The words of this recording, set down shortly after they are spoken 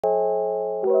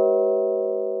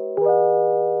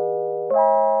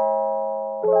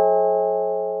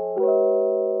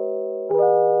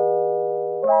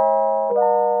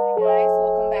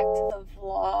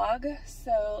vlog.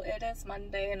 So it is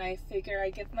Monday and I figure I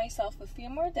give myself a few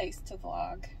more days to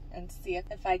vlog and see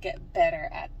if I get better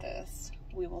at this.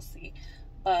 We will see.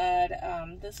 But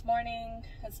this morning,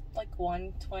 it's like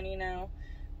 1:20 now.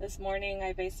 This morning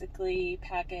I basically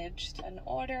packaged an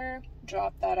order,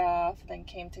 dropped that off, then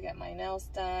came to get my nails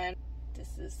done.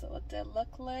 This is what they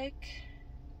look like.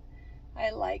 I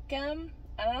like them.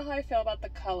 I don't know how I feel about the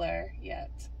color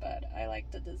yet, but I like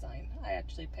the design. I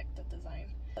actually picked the design.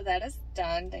 So that is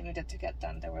done. They needed to get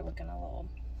done. They were looking a little...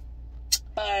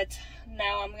 But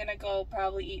now I'm gonna go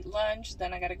probably eat lunch.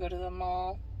 Then I gotta go to the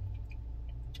mall.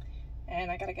 And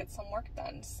I gotta get some work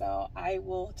done. So I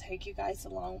will take you guys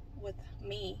along with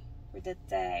me for the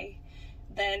day.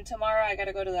 Then tomorrow I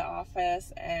gotta go to the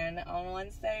office and on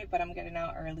Wednesday, but I'm getting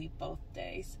out early both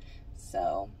days.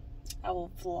 So I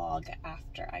will vlog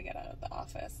after I get out of the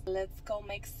office. Let's go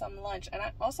make some lunch. And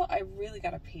I really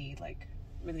gotta pee, like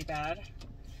really bad.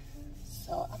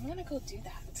 So I'm gonna go do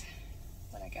that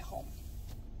when I get home.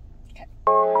 Okay.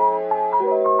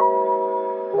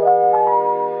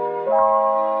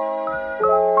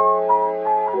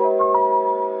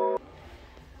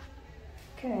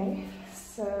 Okay,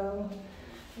 so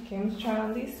I came to try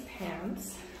on these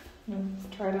pants.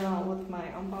 I tried it on with my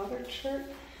unbothered shirt.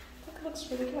 I think it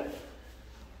looks really good.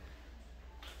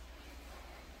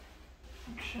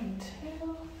 Option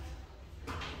 2.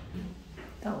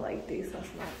 Don't like these as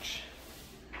much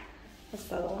as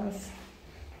the other ones.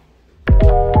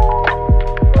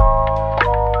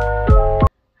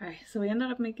 Alright, so we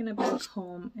ended up making it back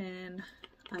home and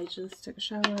I just took a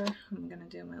shower. I'm gonna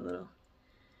do my little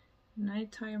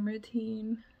nighttime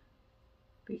routine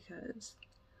because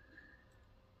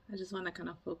I just want to kind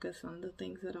of focus on the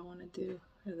things that I want to do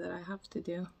or that I have to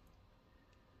do,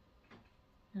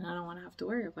 and I don't want to have to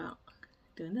worry about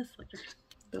doing this later.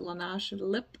 The Laneige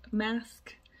lip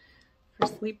mask for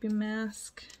sleeping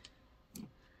mask,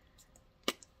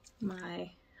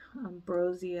 my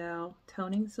Ambrosio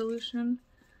toning solution.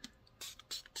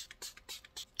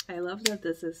 I love that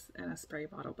this is in a spray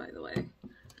bottle, by the way.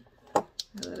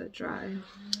 I let it dry.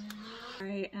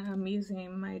 I am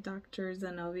using my Dr.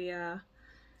 Zenovia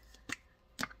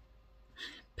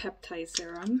peptide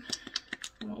serum.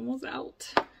 I'm almost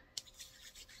out. I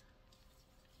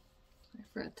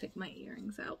forgot to take my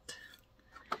earrings out.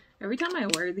 Every time I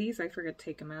wear these, I forget to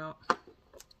take them out.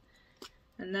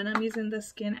 And then I'm using the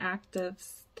Skin Active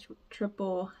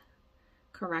Triple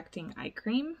Correcting Eye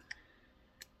Cream.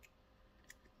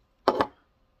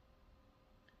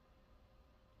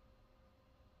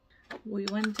 We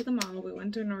went to the mall, we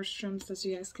went to Nordstrom's, as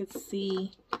you guys could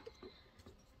see,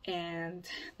 and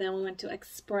then we went to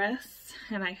Express,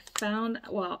 and I found,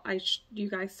 well, you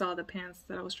guys saw the pants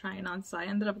that I was trying on, so I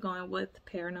ended up going with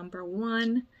pair number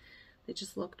 1. They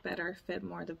just looked better, fit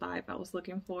more the vibe I was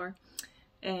looking for.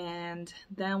 And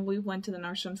then we went to the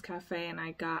Nordstrom's cafe and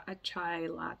I got a chai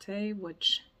latte,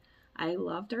 which I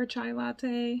love their chai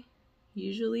latte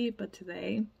usually, but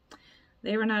today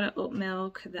they ran out of oat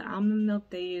milk. The almond milk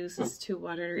they use is too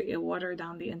watery. It watered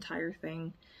down the entire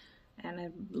thing and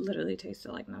it literally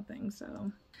tasted like nothing.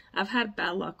 So I've had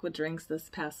bad luck with drinks this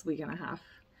past week and a half.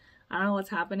 I don't know what's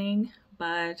happening,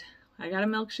 but I got a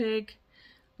milkshake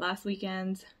last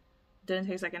weekend. Didn't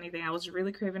taste like anything. I was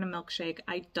really craving a milkshake.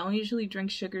 I don't usually drink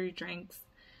sugary drinks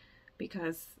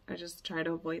because I just try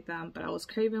to avoid them, but I was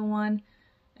craving one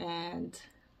and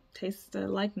tasted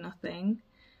like nothing.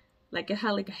 Like it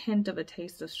had like a hint of a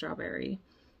taste of strawberry,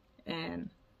 and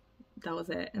that was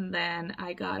it. And then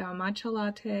I got a matcha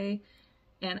latte,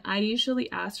 and I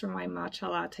usually ask for my matcha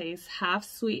lattes half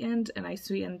sweetened, and I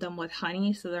sweetened them with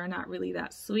honey, so they're not really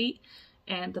that sweet.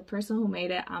 And the person who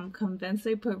made it, I'm convinced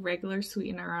they put regular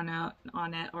sweetener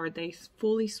on it, or they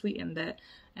fully sweetened it,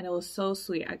 and it was so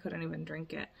sweet I couldn't even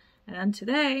drink it. And then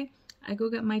today I go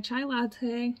get my chai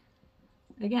latte.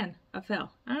 Again, a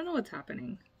fail. I don't know what's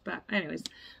happening. But anyways,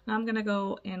 now I'm gonna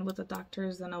go in with the Dr.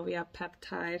 Zenovia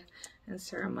Peptide and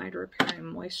Ceramide Repair and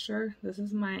Moisture. This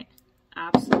is my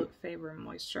absolute favorite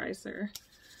moisturizer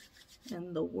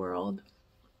in the world.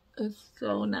 It's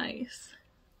so nice.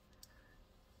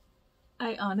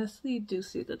 I honestly do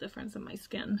see the difference in my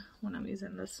skin when I'm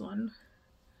using this one.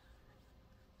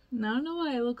 And I don't know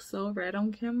why I look so red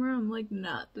on camera. I'm like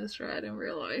not this red in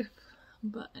real life.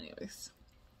 But anyways.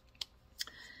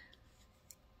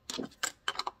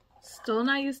 Still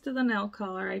not used to the nail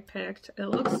color I picked. It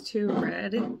looks too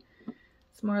red.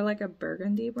 It's more like a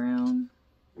burgundy brown.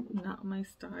 Not my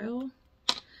style.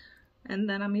 And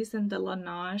then I'm using the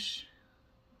Laneige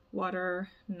Water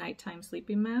Nighttime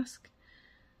Sleeping Mask.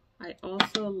 I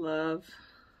also love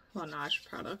Laneige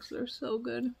products. They're so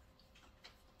good.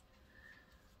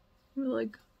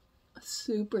 Like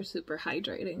super, super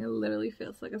hydrating. It literally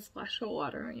feels like a splash of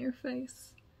water on your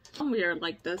face. I'm weird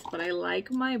like this, but I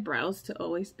like my brows to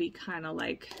always be kind of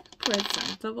like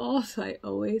presentable, so I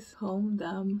always comb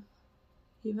them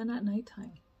even at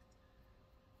nighttime.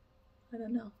 I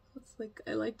don't know, it's like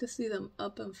I like to see them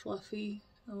up and fluffy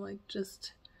and like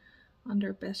just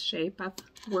under best shape. I've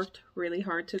worked really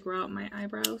hard to grow out my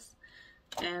eyebrows,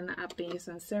 and I've been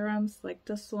using serums like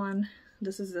this one.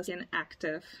 This is the Skin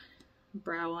Active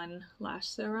Brow and Lash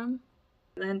Serum.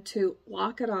 Then to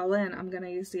lock it all in, I'm going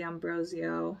to use the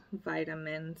Ambrosio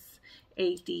Vitamins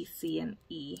A, D, C, and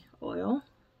E oil.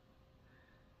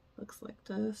 Looks like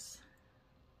this.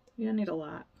 You don't need a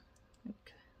lot,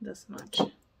 like this much.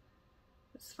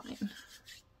 It's fine.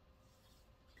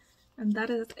 And that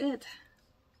is it.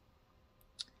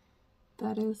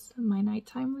 That is my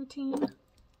nighttime routine.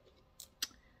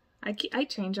 I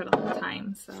change it all the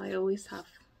time, so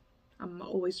I'm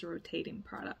always rotating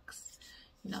products,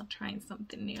 you know, trying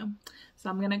something new.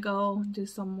 So I'm gonna go do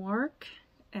some work,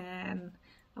 and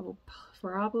I will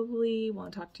probably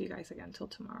won't talk to you guys again until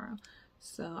tomorrow.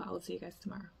 So I will see you guys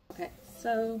tomorrow. Okay,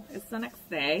 so it's the next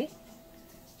day.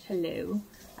 Hello.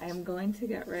 I am going to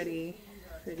get ready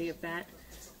for the event.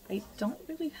 I don't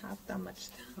really have that much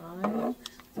time, so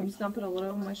I'm just gonna put a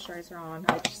little moisturizer on.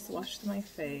 I just washed my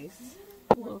face.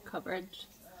 A little coverage.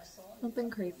 Nothing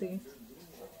crazy.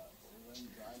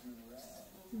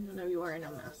 I'm gonna be wearing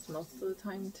a mask most of the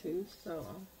time too, so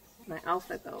my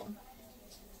outfit though,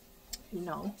 you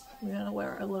know, we're gonna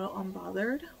wear a little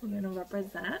unbothered. We're gonna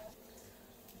represent.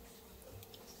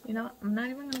 You know, I'm not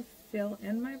even gonna fill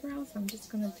in my brows, I'm just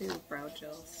gonna do brow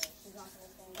gels.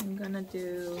 I'm gonna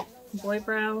do Boy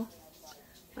Brow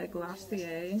by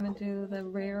Glossier. I'm gonna do the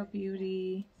Rare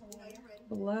Beauty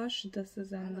blush. This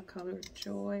is in the color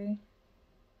Joy.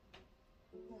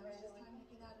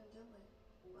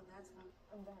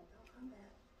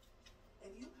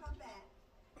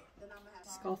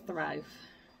 It's called Thrive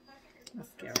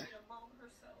mascara.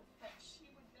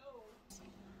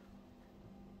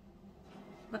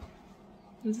 But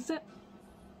this is it.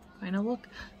 Final look.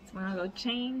 So I'm gonna go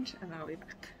change and I'll be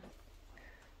back.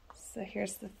 So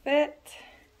here's the fit.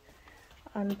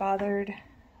 Unbothered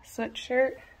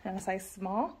sweatshirt and a size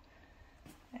small,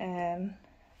 and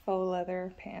faux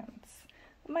leather pants.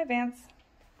 My Vans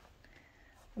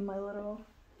and my little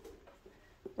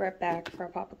red bag for a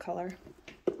pop of color.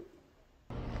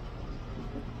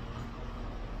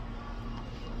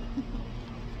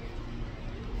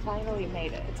 Finally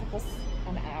made it. It took us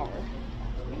an hour.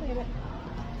 We made it.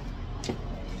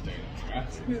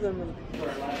 To the movie.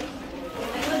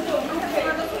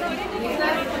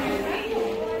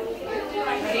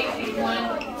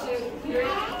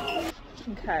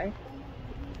 Okay.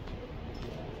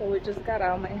 So we just got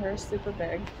out. My hair is super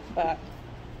big, but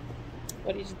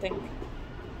what did you think?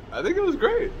 I think it was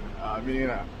great. I mean,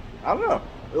 I don't know.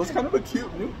 It was kind of a cute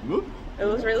movie. It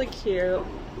was really cute.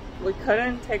 We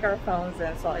couldn't take our phones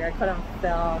in, so like I couldn't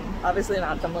film. Obviously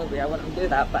not the movie, I wouldn't do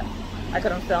that, but I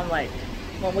couldn't film like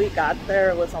when we got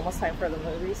there. It was almost time for the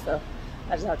movie, so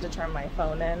I just had to turn my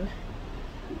phone in.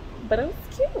 But it was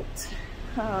cute.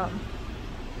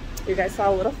 You guys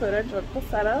saw a little footage of the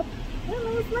setup, and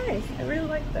it was nice. I really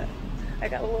liked it. I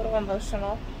got a little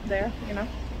emotional there, you know.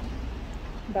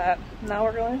 But now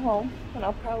we're going home, and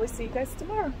I'll probably see you guys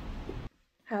tomorrow.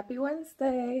 Happy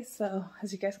Wednesday! So,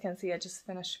 as you guys can see, I just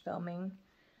finished filming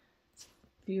a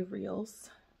few reels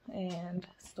and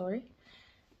story.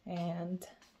 And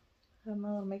I have my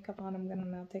little makeup on. I'm gonna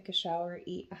now take a shower,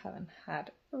 eat. I haven't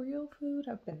had real food.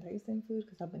 I've been tasting food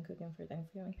because I've been cooking for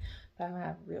Thanksgiving, but I haven't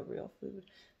had real food.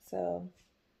 So,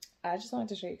 I just wanted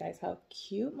to show you guys how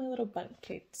cute my little bundt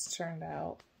cakes turned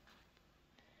out.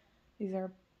 These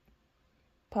are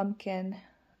pumpkin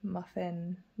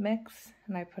muffin mix,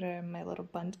 and I put it in my little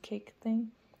bundt cake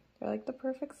thing. They're like the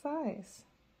perfect size.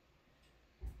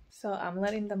 So I'm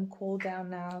letting them cool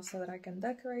down now so that I can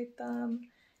decorate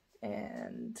them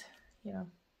and, you know,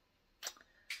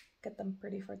 get them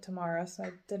pretty for tomorrow. So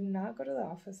I did not go to the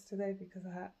office today because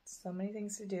I had so many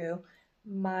things to do.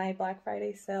 My Black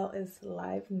Friday sale is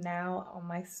live now on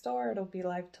my store. It'll be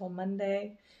live till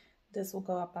Monday. This will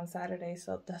go up on Saturday,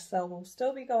 so the sale will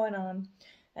still be going on.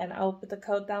 And I'll put the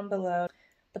code down below.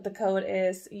 But the code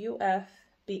is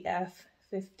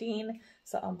UFBF15.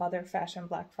 So Unbothered Fashion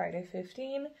Black Friday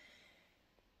 15.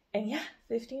 And yeah,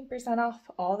 15%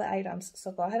 off all the items.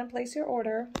 So go ahead and place your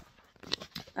order.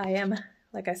 I am,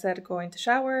 like I said, going to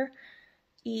shower,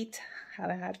 eat,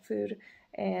 haven't had food,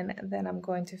 and then I'm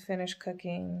going to finish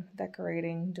cooking,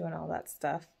 decorating, doing all that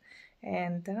stuff.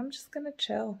 And then I'm just gonna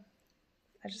chill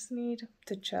I just need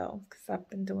to chill because I've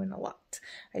been doing a lot.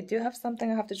 I do have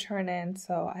something I have to turn in,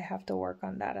 so I have to work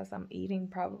on that as I'm eating,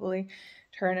 probably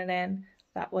turn it in.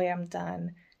 That way I'm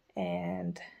done.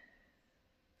 And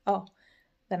oh,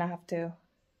 then I have to,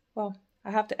 well, I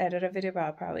have to edit a video, but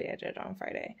I'll probably edit it on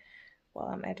Friday. While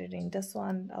I'm editing this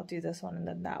one, I'll do this one and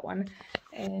then that one.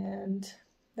 And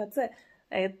that's it.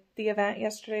 The event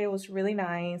yesterday was really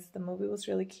nice. The movie was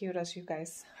really cute, as you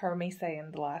guys heard me say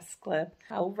in the last clip.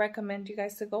 I will recommend you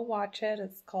guys to go watch it.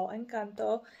 It's called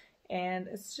Encanto, and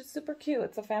it's just super cute.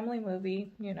 It's a family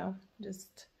movie, you know,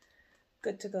 just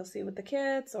good to go see with the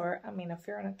kids, or, I mean, if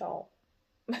you're an adult.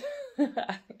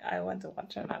 I went to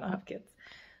watch it, I don't have kids.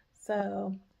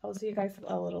 So, I'll see you guys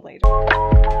a little later.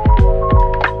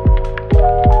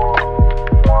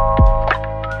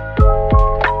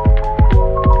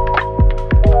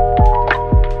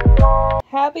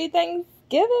 Happy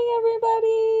Thanksgiving,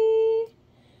 everybody!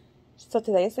 So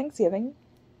today is Thanksgiving,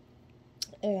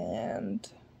 and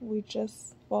we didn't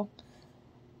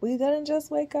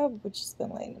just wake up, we've just been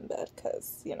laying in bed,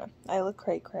 because, you know, I look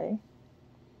cray-cray.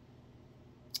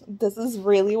 This is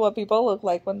really what people look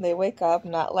like when they wake up,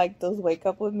 not like those wake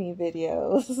up with me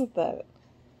videos that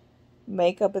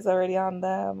makeup is already on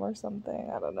them or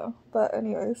something, I don't know. But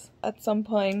anyways, at some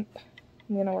point,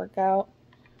 I'm gonna work out.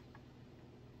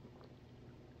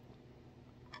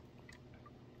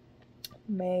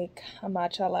 Make a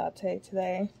matcha latte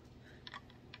today.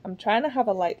 I'm trying to have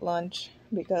a light lunch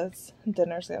because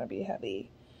dinner's gonna be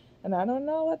heavy, and I don't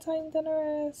know what time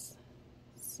dinner is,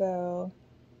 so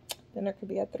dinner could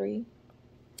be at 3.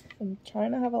 I'm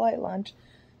trying to have a light lunch.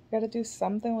 Gotta do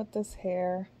something with this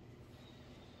hair,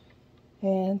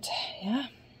 and yeah,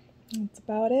 that's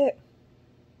about it.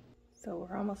 So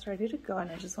we're almost ready to go,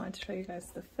 and I just wanted to show you guys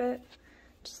the fit.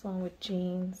 Just one with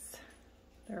jeans.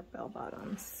 They're bell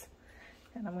bottoms.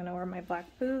 And I'm gonna wear my black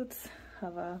boots,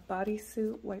 have a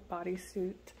bodysuit, white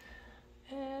bodysuit,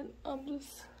 and I'm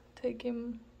just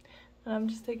taking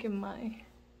my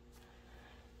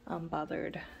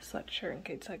unbothered sweatshirt in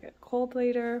case I get cold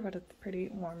later, but it's pretty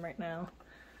warm right now.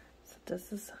 So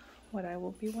this is what I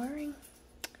will be wearing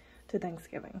to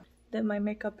Thanksgiving. Did my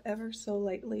makeup ever so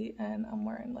lightly, and I'm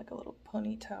wearing like a little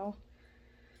ponytail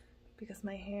because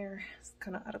my hair is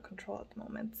kind of out of control at the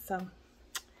moment. So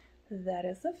that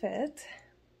is the fit.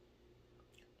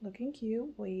 Looking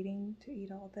cute, waiting to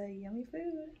eat all the yummy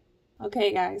food.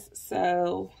 Okay guys,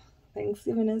 so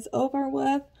Thanksgiving is over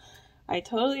with. I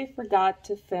totally forgot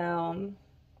to film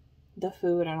the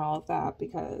food and all of that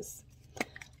because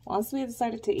once we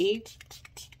decided to eat,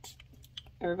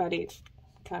 everybody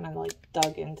kind of like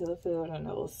dug into the food, and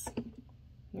it was,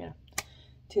 yeah,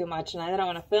 too much. And I didn't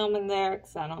want to film in there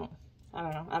because I don't know,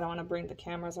 I don't want to bring the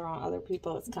cameras around other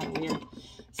people. It's kind of weird.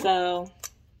 So,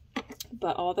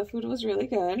 but all the food was really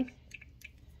good.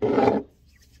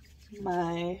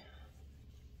 My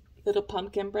little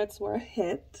pumpkin breads were a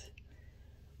hit.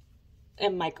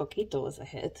 And my coquito was a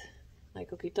hit. My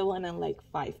coquito went in like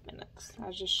 5 minutes.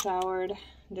 I just showered,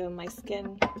 doing my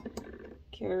skin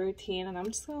care routine, and I'm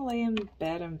just gonna lay in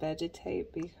bed and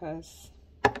vegetate because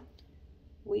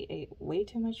we ate way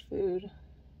too much food,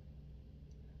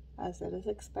 as it is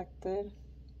expected.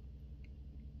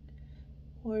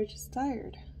 We're just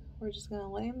tired. We're just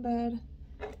gonna lay in bed,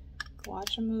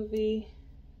 watch a movie,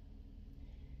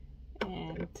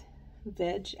 and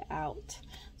veg out.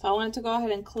 So I wanted to go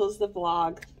ahead and close the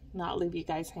vlog, not leave you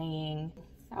guys hanging.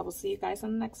 I will see you guys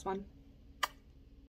on the next one.